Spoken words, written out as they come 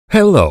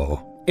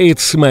Hello,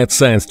 it's Mad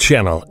Science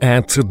Channel,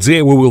 and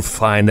today we will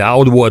find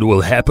out what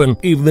will happen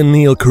if the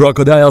Nile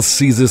crocodile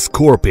sees a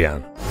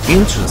scorpion.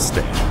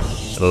 Interesting.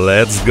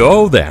 Let's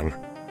go then.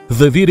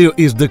 The video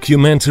is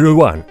documentary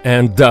one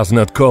and does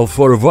not call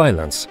for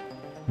violence.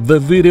 The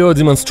video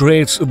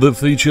demonstrates the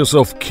features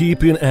of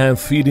keeping and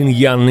feeding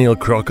young Nile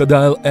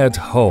crocodile at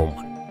home.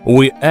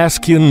 We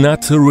ask you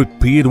not to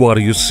repeat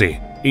what you see.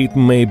 It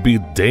may be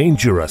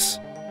dangerous.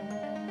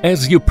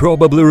 As you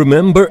probably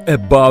remember,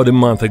 about a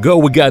month ago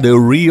we got a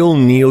real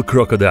Nile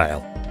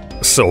crocodile.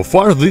 So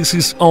far this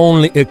is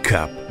only a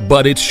cub,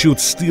 but it should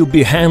still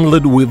be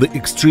handled with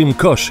extreme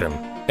caution.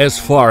 As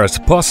far as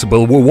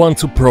possible we want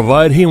to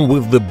provide him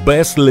with the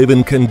best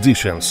living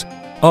conditions,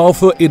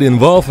 although it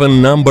involves a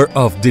number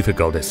of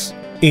difficulties.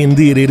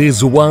 Indeed, it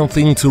is one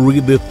thing to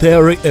read the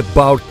theory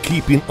about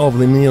keeping of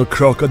the Nile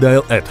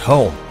crocodile at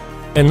home.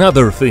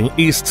 Another thing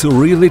is to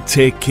really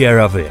take care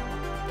of it.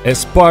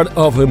 As part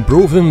of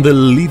improving the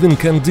living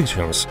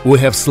conditions, we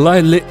have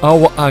slightly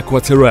our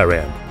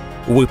aquaterrarium.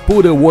 We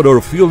put a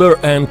water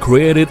filter and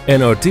created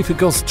an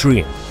artificial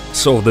stream,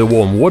 so the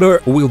warm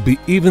water will be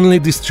evenly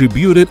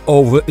distributed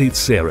over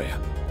its area.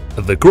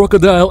 The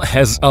crocodile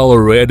has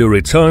already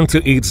returned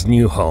to its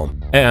new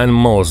home and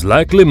most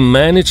likely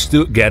managed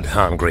to get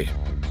hungry.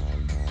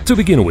 To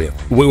begin with,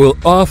 we will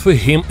offer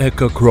him a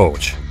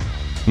cockroach.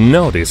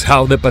 Notice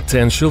how the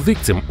potential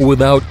victim,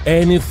 without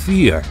any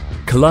fear,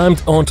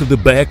 climbed onto the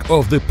back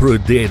of the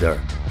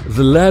predator.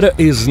 The latter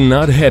is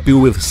not happy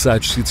with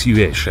such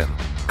situation.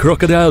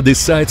 Crocodile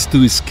decides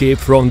to escape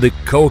from the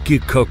cocky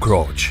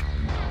cockroach.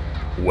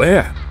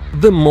 Where?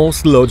 The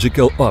most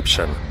logical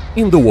option –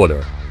 in the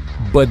water.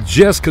 But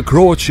just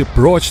cockroach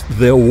approached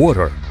the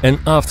water, and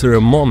after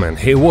a moment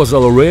he was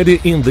already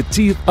in the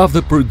teeth of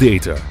the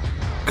predator.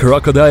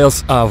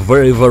 Crocodiles are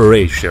very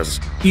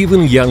voracious,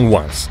 even young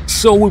ones,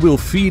 so we will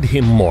feed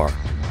him more.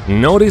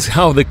 Notice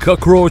how the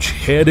cockroach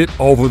headed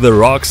over the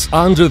rocks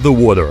under the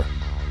water.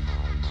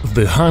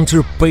 The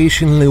hunter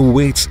patiently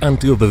waits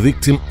until the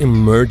victim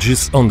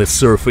emerges on the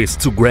surface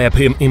to grab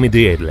him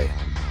immediately.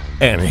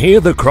 And here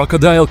the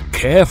crocodile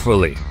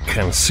carefully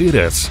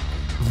considers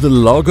the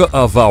logo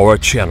of our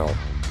channel.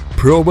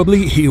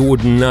 Probably he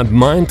would not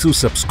mind to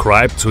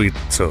subscribe to it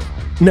too.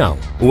 Now,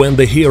 when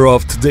the hero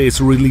of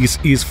today's release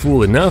is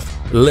full enough,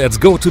 let's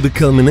go to the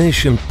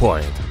culmination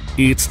point.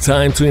 It's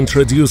time to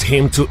introduce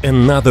him to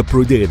another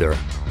predator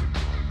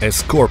 – a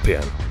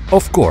scorpion.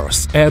 Of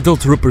course,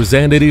 adult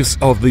representatives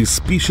of this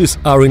species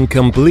are in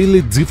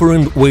completely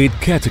different weight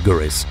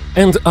categories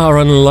and are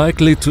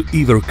unlikely to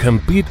either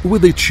compete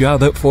with each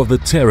other for the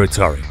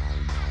territory.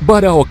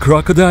 But our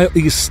crocodile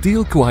is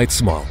still quite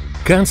small.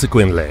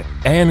 Consequently,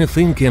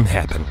 anything can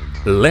happen.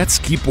 Let's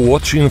keep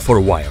watching for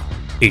a while.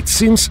 It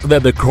seems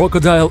that the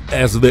crocodile,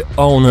 as the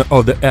owner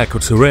of the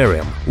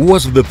aquaterrarium,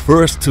 was the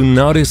first to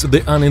notice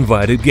the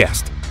uninvited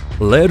guest.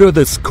 Later,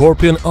 the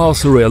scorpion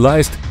also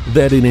realized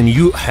that in a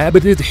new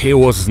habitat he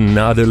was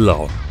not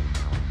alone.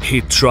 He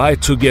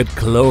tried to get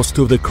close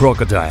to the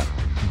crocodile,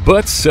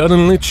 but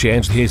suddenly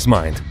changed his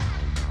mind.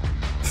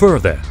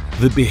 Further,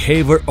 the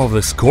behavior of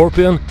the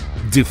scorpion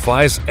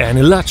defies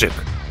any logic.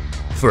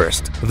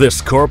 First, the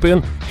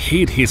scorpion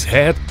hid his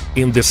head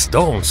in the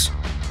stones.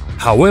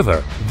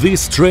 However,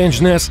 this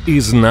strangeness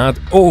is not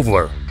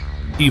over.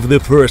 If the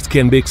first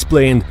can be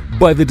explained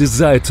by the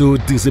desire to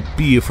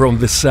disappear from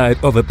the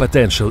sight of a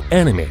potential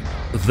enemy,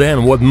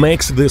 then what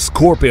makes the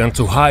scorpion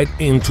to hide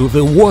into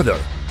the water?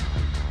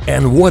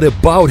 And what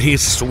about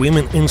his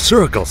swimming in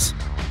circles?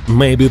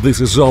 Maybe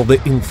this is all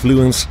the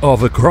influence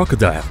of a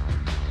crocodile.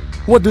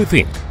 What do you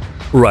think?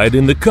 Write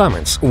in the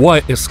comments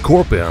why a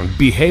scorpion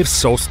behaves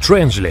so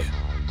strangely.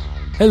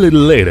 A little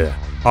later,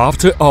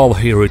 after all,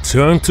 he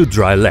returned to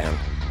dry land.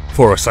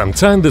 For some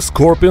time the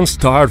scorpion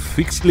stared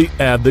fixedly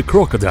at the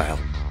crocodile.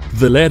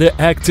 The latter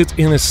acted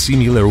in a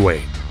similar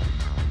way.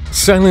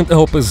 Silent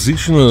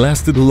opposition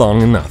lasted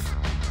long enough.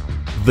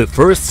 The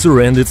first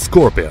surrendered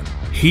scorpion.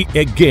 He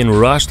again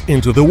rushed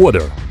into the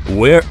water,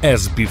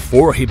 whereas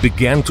before he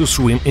began to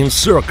swim in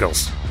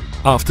circles.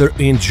 After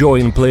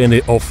enjoying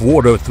plenty of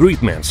water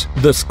treatments,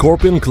 the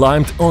scorpion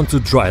climbed onto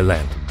dry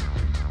land.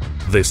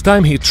 This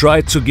time he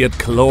tried to get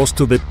close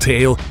to the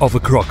tail of a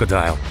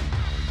crocodile.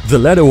 The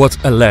latter was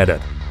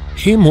alerted.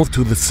 He moved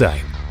to the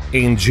side.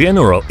 In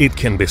general, it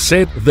can be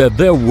said that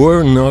there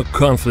were no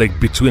conflict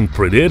between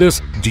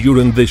predators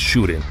during the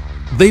shooting.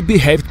 They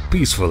behaved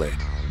peacefully,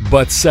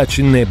 but such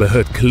a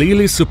neighborhood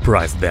clearly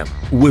surprised them.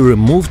 We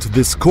removed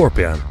the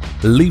scorpion,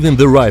 leaving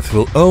the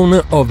rightful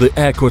owner of the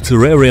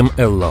aquaterrarium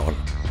alone.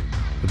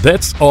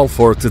 That's all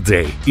for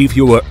today. If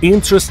you were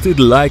interested,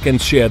 like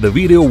and share the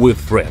video with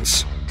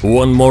friends.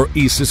 Want more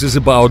issues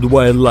about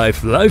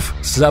wildlife life?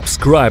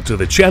 Subscribe to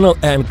the channel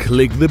and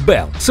click the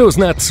bell, so as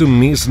not to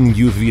miss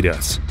new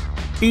videos.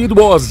 It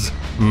was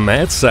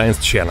Mad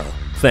Science Channel.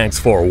 Thanks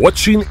for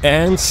watching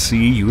and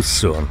see you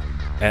soon.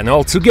 And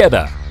all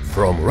together,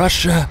 from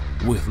Russia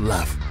with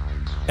love.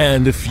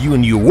 And a few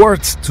new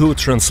words to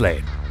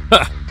translate.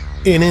 Ha!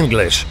 In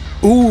English,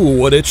 ooh,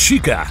 what a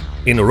chica.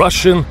 In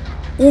Russian,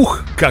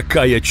 ух,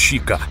 какая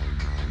чика.